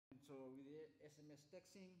SMS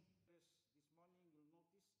texting. This morning you'll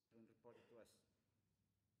notice and report it to us.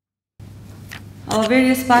 Our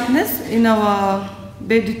various partners in our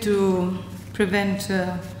bid to prevent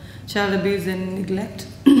child abuse and neglect.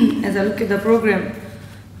 As I look at the program,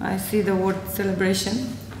 I see the word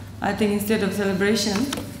celebration. I think instead of celebration,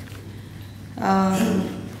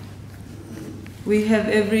 we have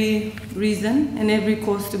every reason and every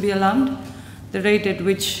cause to be alarmed. The rate at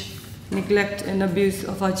which neglect and abuse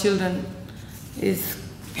of our children is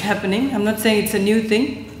happening. I'm not saying it's a new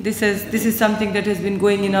thing. This is something that has been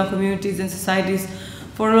going in our communities and societies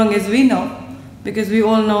for as long as we know, because we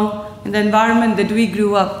all know in the environment that we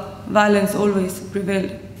grew up, violence always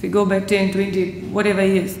prevailed. If we go back 10, 20, whatever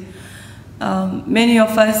years. Many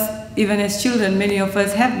of us, even as children, many of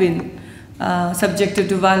us have been subjected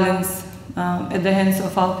to violence at the hands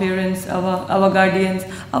of our parents, our guardians,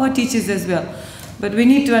 our teachers as well. But we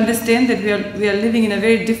need to understand that we are living in a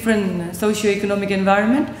very different socio-economic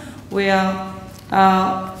environment where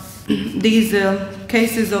these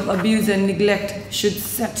cases of abuse and neglect should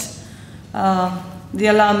set the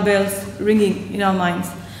alarm bells ringing in our minds.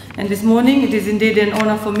 And this morning it is indeed an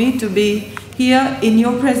honor for me to be here in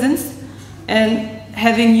your presence and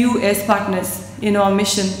having you as partners in our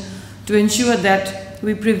mission to ensure that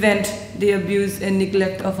we prevent the abuse and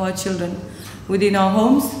neglect of our children within our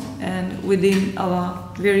homes and within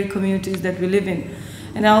our very communities that we live in.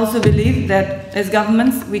 And I also believe that as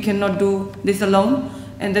governments we cannot do this alone,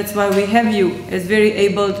 and that's why we have you as very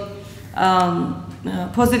abled,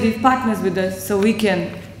 positive partners with us, so we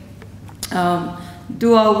can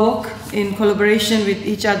do our work in collaboration with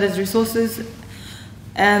each other's resources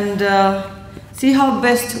and see how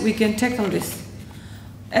best we can tackle this.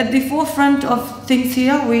 At the forefront of things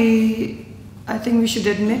here, I think we should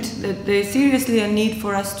admit that there is seriously a need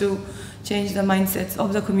for us to change the mindsets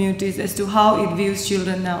of the communities as to how it views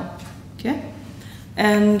children now. Okay?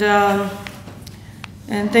 And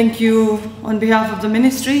thank you on behalf of the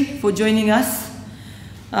ministry for joining us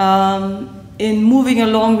in moving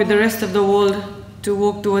along with the rest of the world to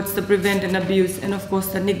work towards the prevent and abuse and of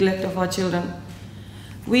course the neglect of our children.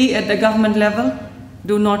 We at the government level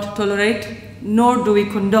do not tolerate nor do we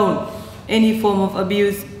condone any form of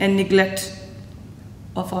abuse and neglect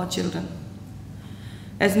of our children.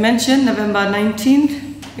 As mentioned, November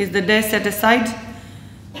 19th is the day set aside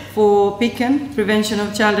for PCAN, Prevention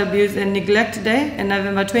of Child Abuse and Neglect Day, and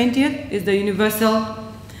November 20th is the Universal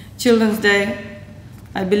Children's Day,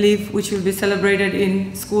 I believe, which will be celebrated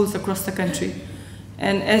in schools across the country.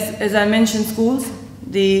 And as I mentioned schools,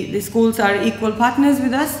 the schools are equal partners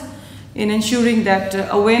with us in ensuring that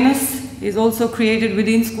awareness is also created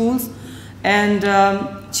within schools and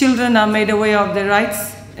children are made aware of their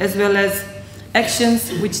rights as well as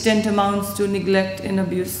actions which tend to amount to neglect and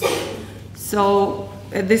abuse. So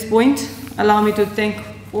at this point, allow me to thank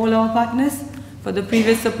all our partners for the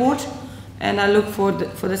previous support, and I look forward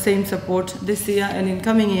for the same support this year and in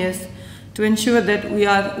coming years to ensure that we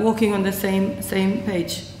are working on the same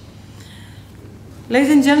page.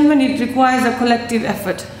 Ladies and gentlemen, it requires a collective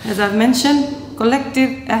effort. As I've mentioned,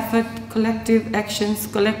 collective effort, collective actions,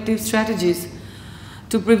 collective strategies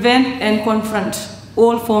to prevent and confront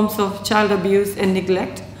all forms of child abuse and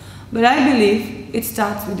neglect. But I believe it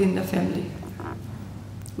starts within the family.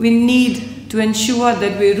 We need to ensure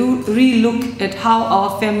that we re-look at how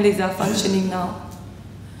our families are functioning now.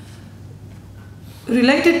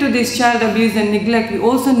 Related to this child abuse and neglect, we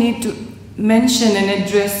also need to mention and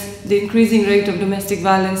address the increasing rate of domestic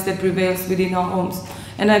violence that prevails within our homes.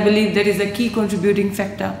 And I believe that is a key contributing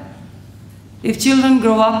factor. If children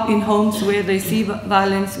grow up in homes where they see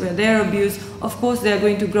violence, where they are abused, of course they are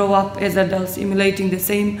going to grow up as adults emulating the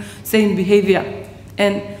same behavior.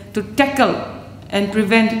 And to tackle and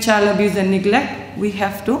prevent child abuse and neglect, we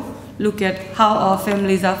have to look at how our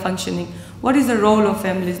families are functioning. What is the role of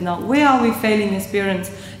families now? Where are we failing as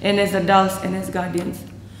parents and as adults and as guardians?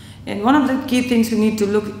 And one of the key things we need to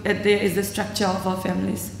look at there is the structure of our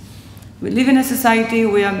families. We live in a society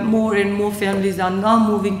where more and more families are now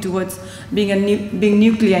moving towards being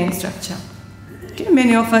nuclear in structure. Okay,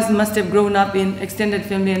 many of us must have grown up in extended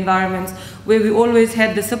family environments where we always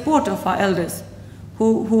had the support of our elders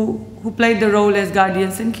who played the role as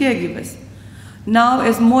guardians and caregivers. Now,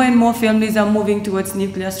 as more and more families are moving towards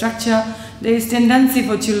nuclear structure, there is tendency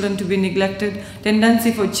for children to be neglected,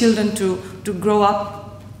 tendency for children to grow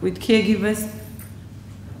up with caregivers,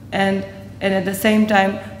 and at the same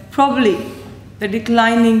time, probably the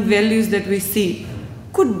declining values that we see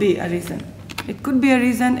could be a reason. It could be a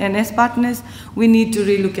reason, and as partners, we need to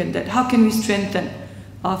relook at that. How can we strengthen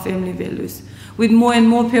our family values? With more and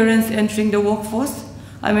more parents entering the workforce,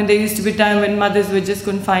 I mean, there used to be a time when mothers were just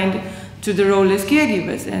confined to the role as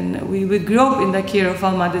caregivers, and we grow up in the care of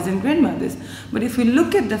our mothers and grandmothers. But if we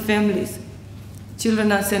look at the families,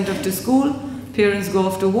 children are sent off to school, parents go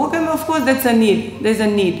off to work, and of course that's a need. There's a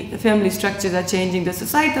need. The family structures are changing, the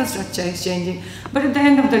societal structure is changing. But at the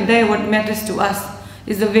end of the day, what matters to us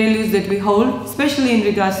is the values that we hold, especially in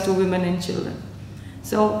regards to women and children.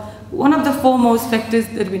 So one of the foremost factors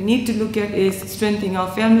that we need to look at is strengthening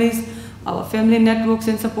our families, our family networks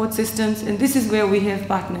and support systems, and this is where we have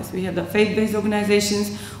partners. We have the faith-based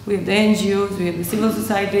organizations, we have the NGOs, we have the civil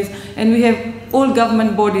societies, and we have all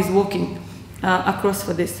government bodies working across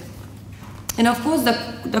for this. And of course,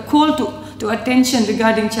 the call to attention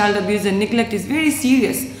regarding child abuse and neglect is very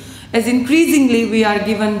serious, as increasingly we are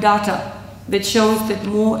given data that shows that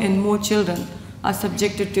more and more children are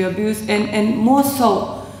subjected to abuse, and more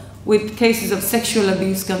so with cases of sexual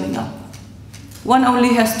abuse coming up. One only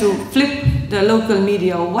has to flip the local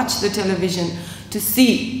media or watch the television to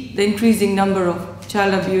see the increasing number of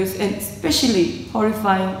child abuse and especially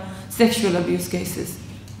horrifying sexual abuse cases.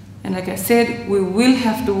 And like I said, we will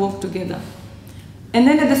have to work together. And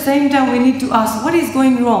then at the same time, we need to ask, what is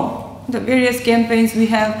going wrong? The various campaigns we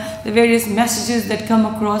have, the various messages that come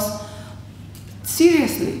across,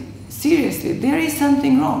 seriously, there is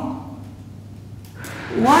something wrong.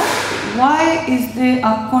 Why is there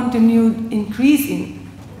a continued increase in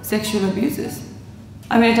sexual abuses?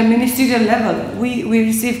 I mean, at a ministerial level, we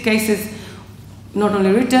receive cases not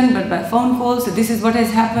only written but by phone calls. So this is what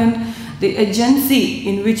has happened. The agency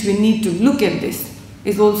in which we need to look at this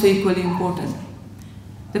is also equally important.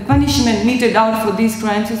 The punishment meted out for these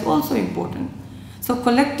crimes is also important. So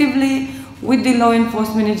collectively, with the law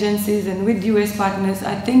enforcement agencies and with US partners,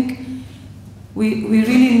 I think we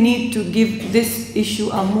really need to give this issue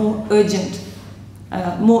a more urgency,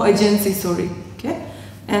 okay?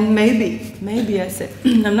 And maybe I said,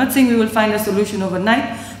 I'm not saying we will find a solution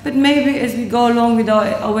overnight, but maybe as we go along with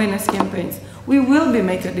our awareness campaigns, we will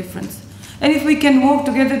make a difference. And if we can work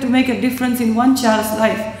together to make a difference in one child's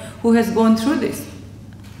life who has gone through this,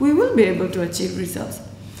 we will be able to achieve results.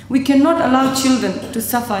 We cannot allow children to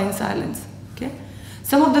suffer in silence, okay?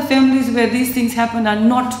 Some of the families where these things happen are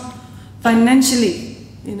not financially,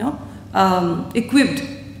 equipped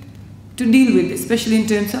to deal with this, especially in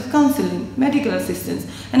terms of counseling, medical assistance.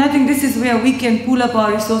 And I think this is where we can pull up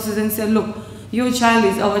our resources and say, look, your child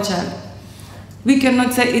is our child. We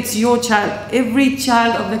cannot say it's your child. Every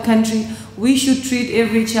child of the country, we should treat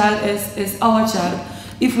every child as our child.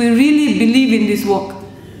 If we really believe in this work,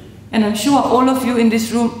 and I'm sure all of you in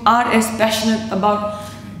this room are as passionate about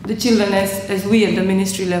the children as we at the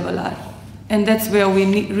ministry level are. And that's where we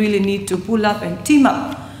really need to pull up and team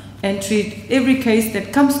up and treat every case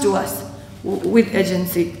that comes to us with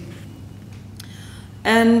agency.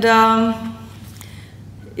 And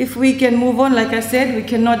if we can move on, like I said, we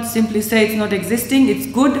cannot simply say it's not existing. It's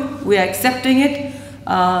good. We are accepting it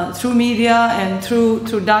through media and through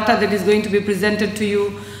data that is going to be presented to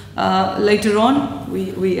you later on.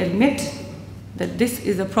 We admit that this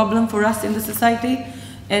is a problem for us in the society,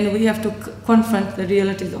 and we have to confront the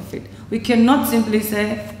realities of it. We cannot simply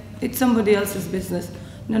say it's somebody else's business.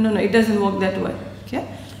 No, it doesn't work that way. Okay?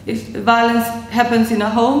 If violence happens in a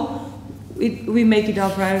home, we make it our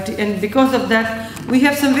priority, and because of that, we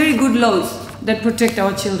have some very good laws that protect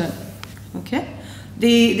our children. Okay?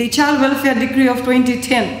 The Child Welfare Decree of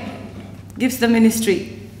 2010 gives the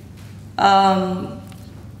ministry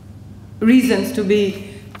reasons to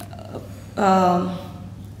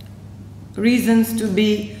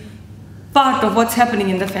be part of what's happening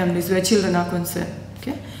in the families where children are concerned.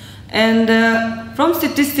 Okay? And from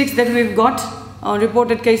statistics that we've got on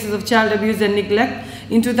reported cases of child abuse and neglect,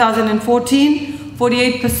 in 2014,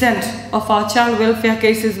 48% of our child welfare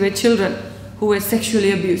cases were children who were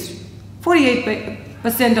sexually abused.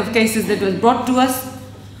 48% of cases that were brought to us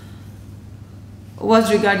was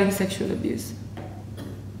regarding sexual abuse.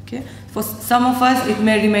 Okay? For some of us, it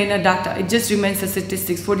may remain a data. It just remains a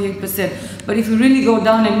statistics, 48%. But if you really go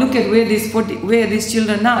down and look at where these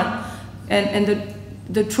children are, and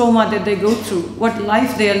the trauma that they go through, what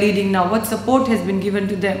life they are leading now, what support has been given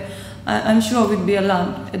to them, I'm sure we'd be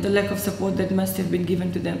alarmed at the lack of support that must have been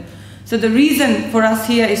given to them. So the reason for us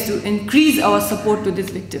here is to increase our support to these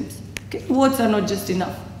victims. Okay? Words are not just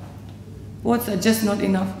enough. Words are just not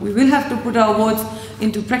enough. We will have to put our words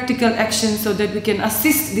into practical action so that we can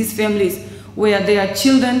assist these families where there are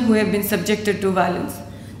children who have been subjected to violence,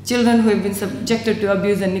 children who have been subjected to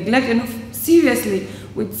abuse and neglect, and seriously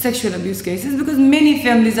with sexual abuse cases, because many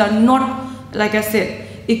families are not, like I said,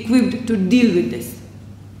 equipped to deal with this.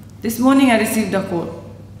 This morning I received a call.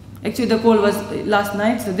 Actually, the call was last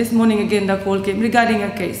night, so this morning again the call came regarding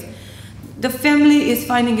a case. the family is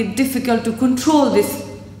finding it difficult to control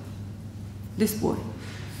this boy.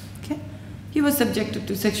 Okay? He was subjected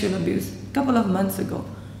to sexual abuse a couple of months ago.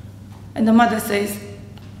 And the mother says,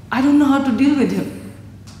 I don't know how to deal with him.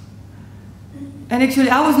 And actually,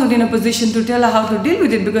 I was not in a position to tell her how to deal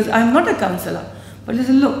with it because I'm not a counselor. But I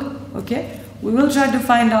said, look, okay, we will try to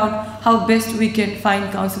find out how best we can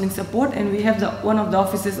find counseling support, and we have one of the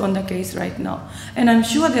officers on the case right now. And I'm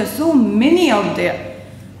sure there are so many out there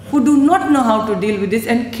who do not know how to deal with this,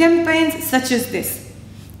 and campaigns such as this.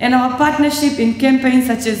 And our partnership in campaigns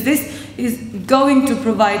such as this is going to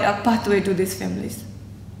provide a pathway to these families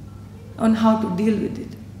on how to deal with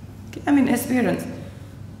it. Okay? I mean, as parents,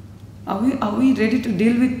 are we ready to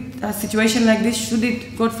deal with a situation like this? Should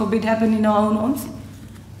it, God forbid, happen in our own homes?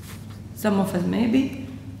 Some of us may be,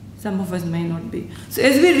 some of us may not be. So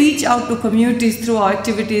as we reach out to communities through our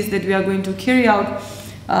activities that we are going to carry out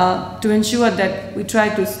to ensure that we try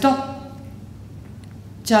to stop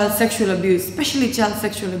child sexual abuse, especially child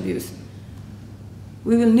sexual abuse,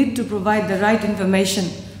 we will need to provide the right information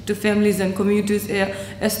to families and communities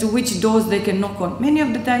as to which doors they can knock on. Many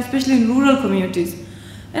of the time, especially in rural communities,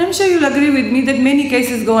 and I'm sure you'll agree with me that many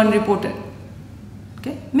cases go unreported.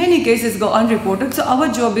 Okay? Many cases go unreported, so our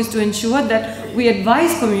job is to ensure that we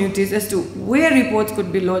advise communities as to where reports could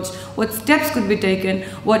be lodged, what steps could be taken,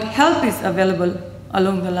 what help is available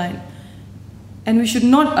along the line. And we should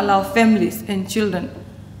not allow families and children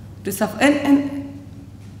to suffer.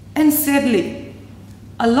 And sadly,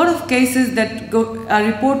 a lot of cases that are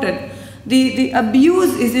reported, the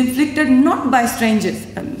abuse is inflicted not by strangers.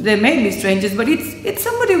 There may be strangers, but it's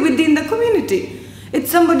somebody within the community. It's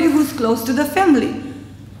somebody who's close to the family.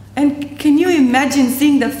 And can you imagine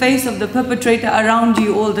seeing the face of the perpetrator around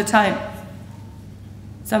you all the time?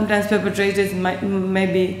 Sometimes perpetrators may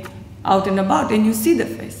be out and about and you see the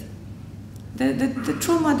face. The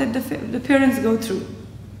trauma that the parents go through.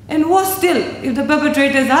 And worse still, if the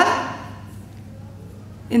perpetrators are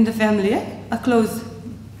in the family, a close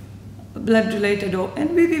blood-related,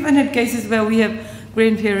 and we've even had cases where we have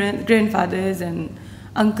grandparents, grandfathers and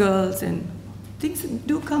uncles, and things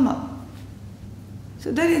do come up.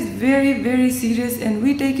 So that is very, very serious, and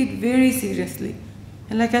we take it very seriously.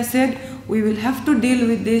 And like I said, we will have to deal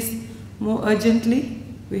with this more urgently.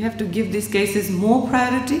 We have to give these cases more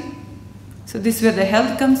priority. So this is where the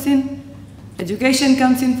health comes in, education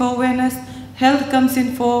comes in for awareness, health comes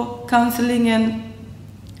in for counseling and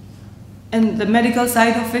the medical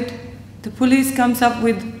side of it. The police comes up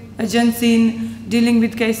with agency in dealing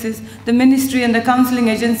with cases. The ministry and the counseling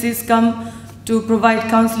agencies come to provide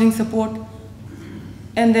counseling support.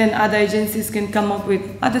 And then other agencies can come up with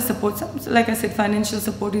other support. So, like I said, financial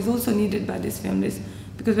support is also needed by these families.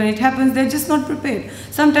 Because when it happens, they're just not prepared.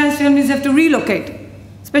 Sometimes families have to relocate,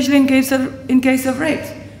 especially in case of rape.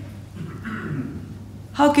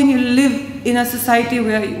 How can you live in a society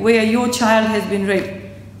where your child has been raped?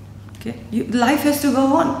 Okay? Life has to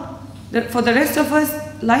go on. For the rest of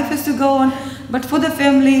us, life has to go on. But for the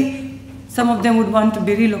family, some of them would want to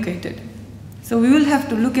be relocated. So we will have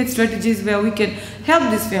to look at strategies where we can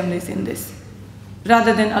help these families in this,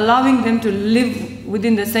 rather than allowing them to live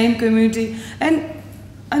within the same community. And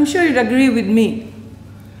I'm sure you'd agree with me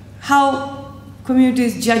how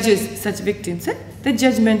communities judges such victims. The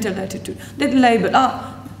judgmental attitude, that label,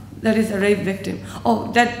 that is a rape victim.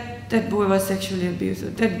 Oh, that boy was sexually abused.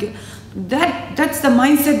 That's the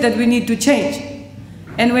mindset that we need to change.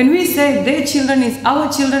 And when we say their children is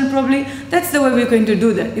our children, probably that's the way we're going to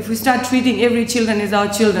do that. If we start treating every children as our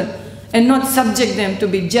children and not subject them to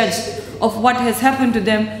be judged of what has happened to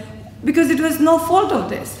them because it was no fault of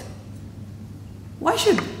theirs. Why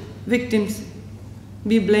should victims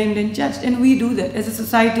be blamed and judged? And we do that as a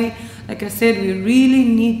society. Like I said, we really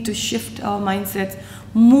need to shift our mindsets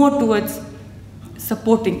more towards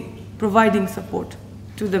supporting, providing support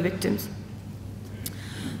to the victims.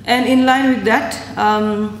 And in line with that,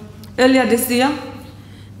 earlier this year,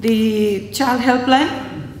 the Child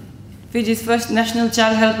Helpline, Fiji's first national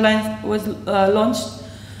child helpline, was launched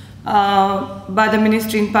by the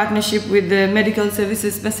ministry in partnership with the Medical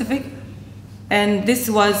Services Pacific. And this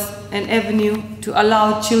was an avenue to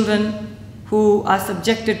allow children who are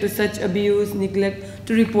subjected to such abuse, neglect,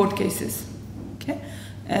 to report cases. Okay?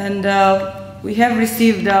 And we have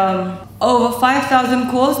received over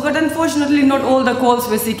 5,000 calls, but unfortunately not all the calls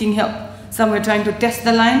were seeking help. Some were trying to test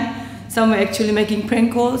the line, some were actually making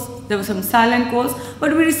prank calls, there were some silent calls,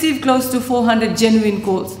 but we received close to 400 genuine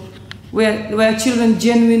calls where children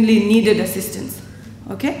genuinely needed assistance.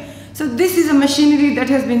 Okay? So this is a machinery that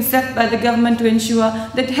has been set by the government to ensure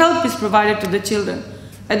that help is provided to the children.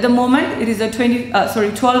 At the moment, it is a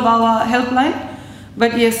 12-hour helpline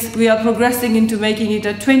But yes, we are progressing into making it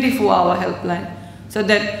a 24-hour helpline, so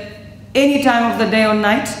that any time of the day or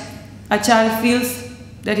night, a child feels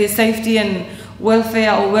that his safety and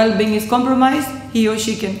welfare or well-being is compromised, he or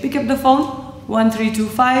she can pick up the phone,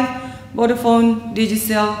 1325, Vodafone,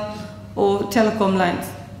 Digicel, or telecom lines.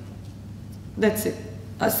 That's it.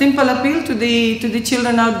 A simple appeal to the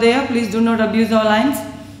children out there: please do not abuse our lines.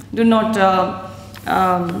 Do not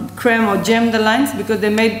cram or jam the lines, because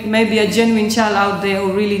there may be a genuine child out there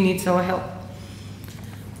who really needs our help.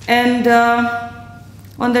 And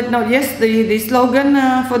on that note, yes, the slogan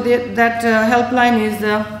for that helpline is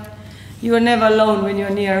 "You are never alone when you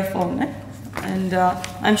are near a phone." And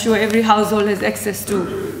I'm sure every household has access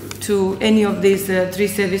to any of these 3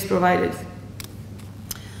 service providers.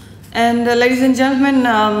 And ladies and gentlemen,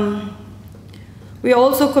 we are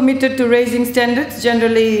also committed to raising standards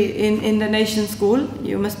generally in the nation's school.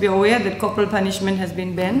 You must be aware that corporal punishment has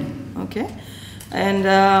been banned, okay? And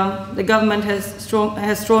the government has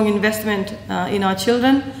strong investment in our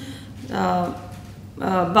children.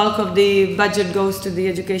 Bulk of the budget goes to the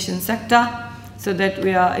education sector, so that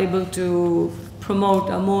we are able to promote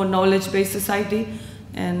a more knowledge-based society,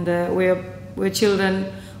 and where children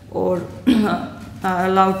are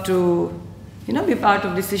allowed to, be part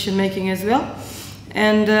of decision making as well.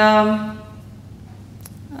 And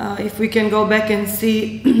if we can go back and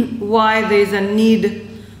see why there is a need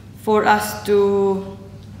for us to,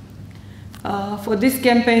 for this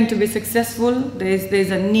campaign to be successful, there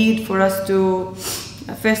is a need for us to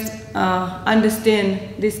first understand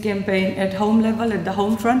this campaign at home level, at the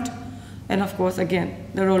home front, and of course, again,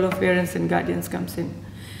 the role of parents and guardians comes in.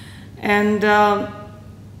 And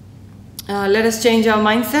let us change our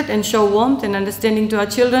mindset and show warmth and understanding to our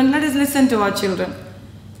children. Let us listen to our children.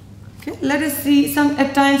 Okay? Let us see,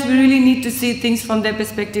 at times we really need to see things from their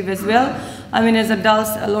perspective as well. I mean, as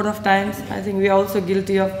adults, a lot of times, I think we are also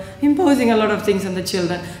guilty of imposing a lot of things on the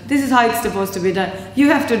children. This is how it's supposed to be done. You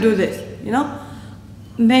have to do this,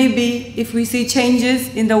 Maybe if we see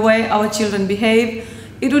changes in the way our children behave,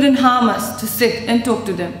 it wouldn't harm us to sit and talk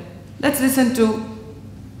to them. Let's listen to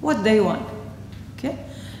what they want, okay?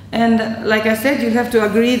 And like I said, you have to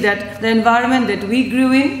agree that the environment that we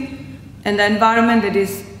grew in and the environment that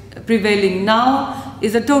is prevailing now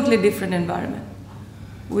is a totally different environment.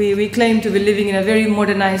 We claim to be living in a very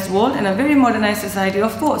modernized world and a very modernized society.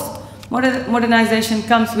 Of course, modernization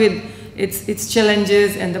comes with its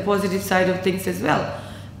challenges and the positive side of things as well.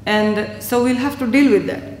 And so we'll have to deal with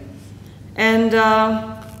that. And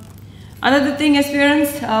another thing, as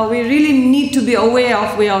parents, we really need to be aware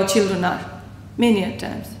of where our children are, many a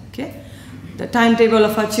times, okay? The timetable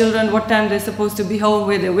of our children, what time they're supposed to be home,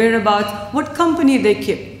 where their whereabouts, what company they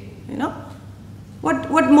keep,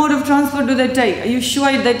 What mode of transport do they take? Are you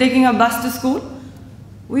sure they're taking a bus to school?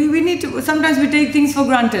 We need to, sometimes we take things for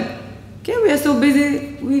granted. Okay, we are so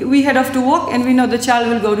busy, we head off to work and we know the child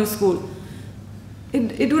will go to school.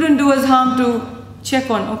 It wouldn't do us harm to check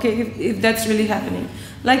on, okay, if that's really happening.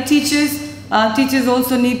 Like teachers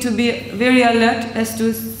also need to be very alert as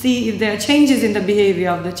to see if there are changes in the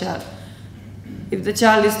behavior of the child. If the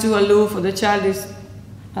child is too aloof or the child is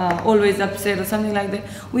always upset or something like that,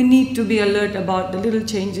 we need to be alert about the little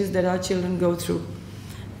changes that our children go through.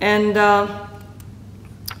 And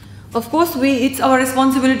of course, it's our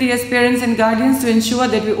responsibility as parents and guardians to ensure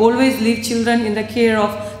that we always leave children in the care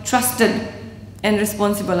of trusted and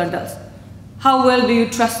responsible adults. How well do you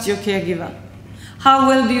trust your caregiver? How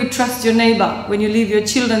well do you trust your neighbor when you leave your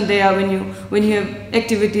children there, when you have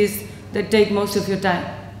activities that take most of your time?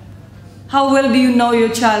 How well do you know your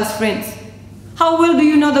child's friends? How well do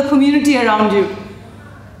you know the community around you?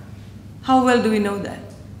 How well do we know that?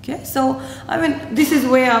 Okay, so I mean, this is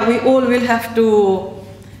where we all will have to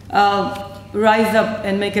rise up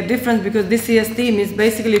and make a difference, because this year's theme is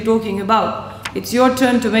basically talking about it's your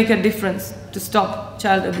turn to make a difference to stop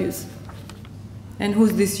child abuse. And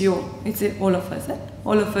who's this you? It's all of us,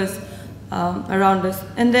 all of us around us.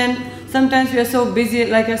 And then sometimes we are so busy,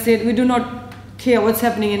 like I said, we do not care what's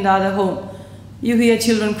happening in the other home. You hear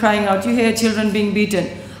children crying out, you hear children being beaten.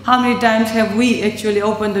 How many times have we actually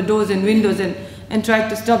opened the doors and windows and tried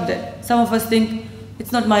to stop that? Some of us think,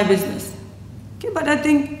 it's not my business. Okay, but I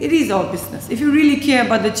think it is our business. If you really care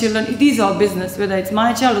about the children, it is our business, whether it's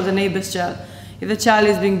my child or the neighbor's child. If the child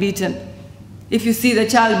is being beaten, if you see the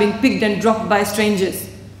child being picked and dropped by strangers,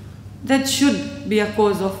 that should be a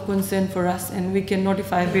cause of concern for us, and we can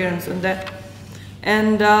notify parents on that.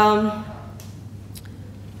 And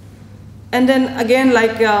then again,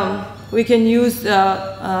 like we can use,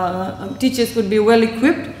 teachers could be well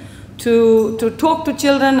equipped to talk to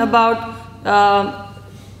children about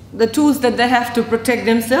the tools that they have to protect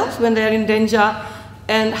themselves when they are in danger,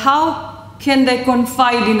 And how can they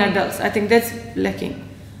confide in adults? I think that's lacking.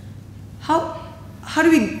 How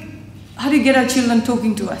do we get our children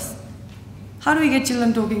talking to us? How do we get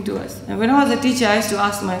children talking to us? And when I was a teacher, I used to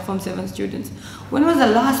ask my Form 7 students, when was the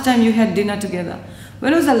last time you had dinner together?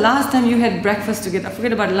 When was the last time you had breakfast together?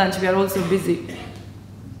 Forget about lunch, we are all so busy.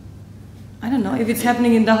 I don't know, if it's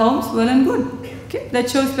happening in the homes, well and good. Okay? That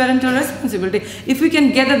shows parental responsibility. If we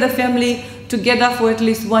can gather the family together for at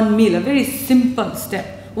least one meal, a very simple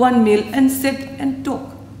step, one meal, and sit and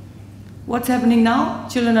talk. What's happening now?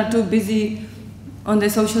 Children are too busy on their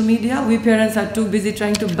social media. We parents are too busy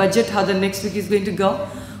trying to budget how the next week is going to go,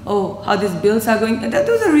 or how these bills are going.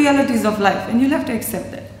 Those are realities of life, and you'll have to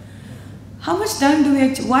accept that. How much time do we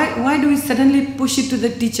actually, why do we suddenly push it to the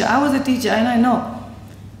teacher? I was a teacher and I know.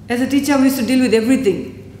 As a teacher, we used to deal with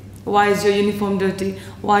everything. Why is your uniform dirty?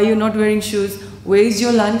 Why are you not wearing shoes? Where is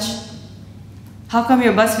your lunch? How come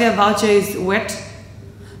your bus fare voucher is wet?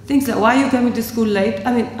 Things like, why are you coming to school late?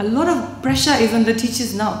 I mean, a lot of pressure is on the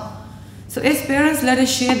teachers now. So as parents, let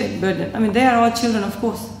us share that burden. I mean, they are our children, of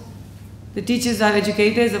course. The teachers are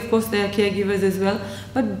educators, of course they are caregivers as well.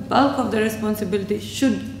 But bulk of the responsibility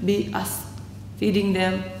should be us. Feeding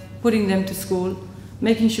them, putting them to school,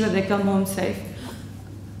 making sure they come home safe.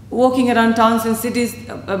 Walking around towns and cities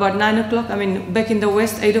about 9 o'clock, I mean, back in the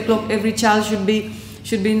West, 8 o'clock, every child should be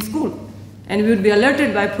in school. And we would be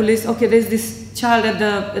alerted by police, okay, there's this child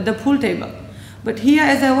at the pool table. But here,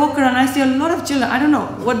 as I walk around, I see a lot of children. I don't know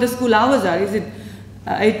what the school hours are. Is it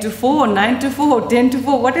 8 to 4, or 9 to 4, or 10 to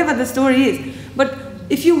 4, whatever the story is. But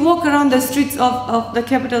if you walk around the streets of the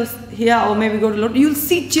capitals here, or maybe go to London, you'll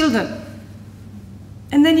see children.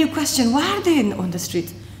 And then you question, why are they on the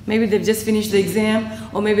streets? Maybe they've just finished the exam,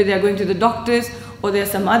 or maybe they are going to the doctors, or there are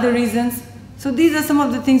some other reasons. So these are some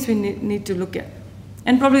of the things we need to look at.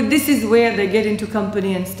 And probably this is where they get into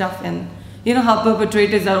company and stuff, and you know how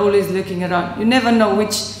perpetrators are always looking around. You never know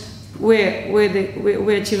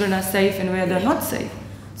where children are safe and where they're not safe.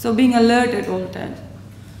 So being alert at all times.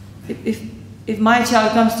 If my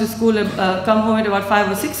child comes to school, come home at about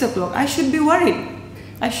 5 or 6 o'clock, I should be worried.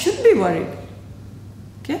 I should be worried.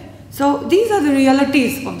 Okay? So these are the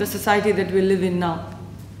realities of the society that we live in now.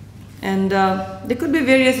 And there could be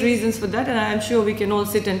various reasons for that, and I am sure we can all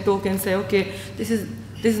sit and talk and say, okay, this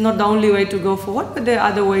is not the only way to go forward, but there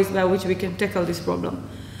are other ways by which we can tackle this problem.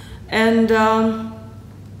 And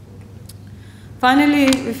finally,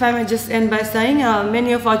 if I may just end by saying,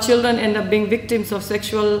 many of our children end up being victims of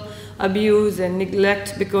sexual abuse and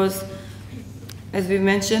neglect because, as we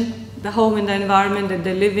mentioned, the home and the environment that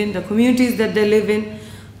they live in, the communities that they live in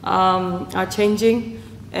are changing,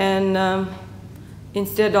 and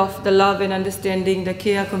instead of the love and understanding, the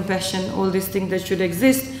care, compassion, all these things that should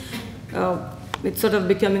exist, it's sort of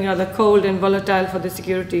becoming rather cold and volatile for the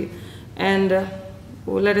security. And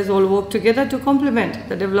let us all work together to complement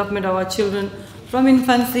the development of our children from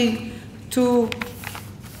infancy to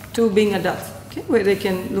being adults, okay, where they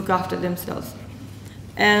can look after themselves.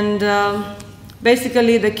 And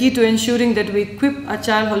basically the key to ensuring that we equip a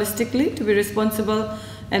child holistically to be responsible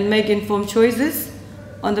and make informed choices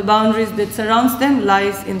on the boundaries that surrounds them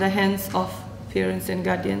lies in the hands of parents and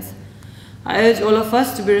guardians. I urge all of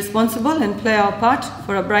us to be responsible and play our part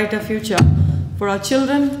for a brighter future for our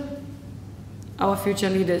children, our future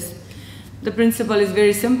leaders. The principle is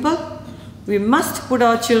very simple. We must put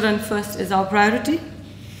our children first as our priority.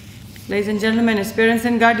 Ladies and gentlemen, as parents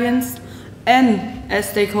and guardians and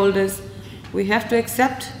as stakeholders, we have to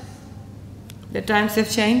accept that times have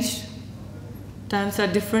changed. Times are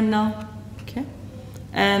different now. Okay?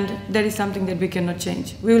 And that is something that we cannot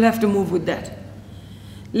change. We will have to move with that.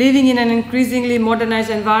 Living in an increasingly modernized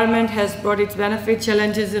environment has brought its benefits,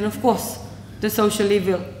 challenges, and of course, the social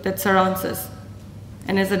evil that surrounds us.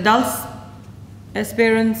 And as adults, as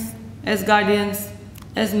parents, as guardians,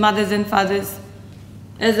 as mothers and fathers,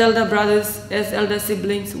 as elder brothers, as elder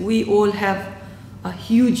siblings, we all have a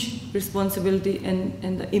huge responsibility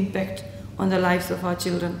and the impact on the lives of our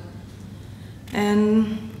children.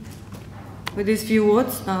 And with these few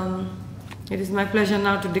words, it is my pleasure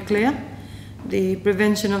now to declare the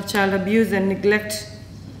Prevention of Child Abuse and Neglect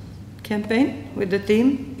campaign with the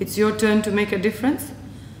theme, "It's your turn to make a difference.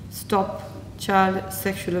 Stop child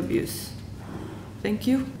sexual abuse." Thank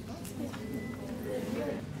you.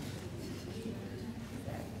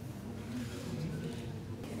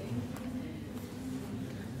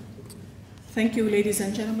 Thank you, ladies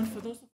and gentlemen, for those